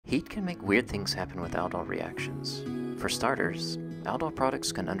Heat can make weird things happen with aldol reactions. For starters, aldol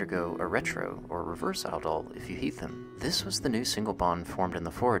products can undergo a retro or reverse aldol if you heat them. This was the new single bond formed in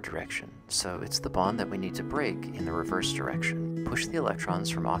the forward direction, so it's the bond that we need to break in the reverse direction. Push the electrons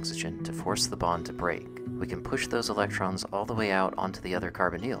from oxygen to force the bond to break. We can push those electrons all the way out onto the other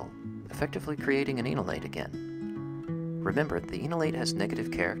carbonyl, effectively creating an enolate again. Remember, the enolate has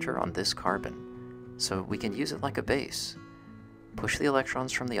negative character on this carbon, so we can use it like a base. Push the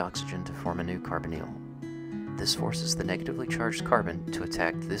electrons from the oxygen to form a new carbonyl. This forces the negatively charged carbon to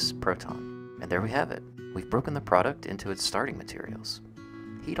attack this proton. And there we have it. We've broken the product into its starting materials.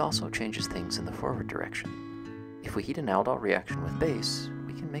 Heat also changes things in the forward direction. If we heat an aldol reaction with base,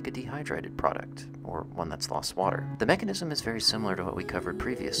 we can make a dehydrated product, or one that's lost water. The mechanism is very similar to what we covered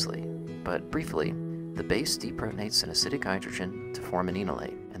previously, but briefly, the base deprotonates an acidic hydrogen to form an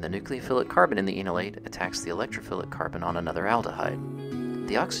enolate, and the nucleophilic carbon in the enolate attacks the electrophilic carbon on another aldehyde.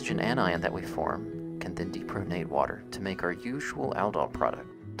 The oxygen anion that we form can then deprotonate water to make our usual aldol product.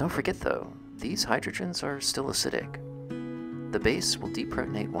 Don't forget though, these hydrogens are still acidic. The base will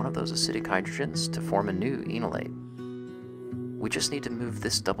deprotonate one of those acidic hydrogens to form a new enolate. We just need to move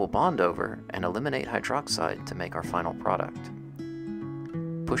this double bond over and eliminate hydroxide to make our final product.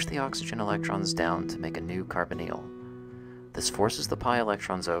 Push the oxygen electrons down to make a new carbonyl. This forces the pi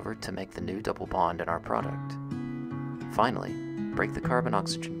electrons over to make the new double bond in our product. Finally, break the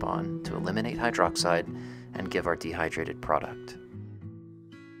carbon-oxygen bond to eliminate hydroxide and give our dehydrated product.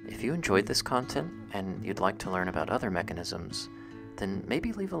 If you enjoyed this content and you'd like to learn about other mechanisms, then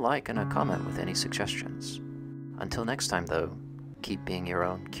maybe leave a like and a comment with any suggestions. Until next time though, keep being your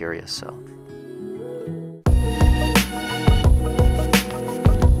own curious self.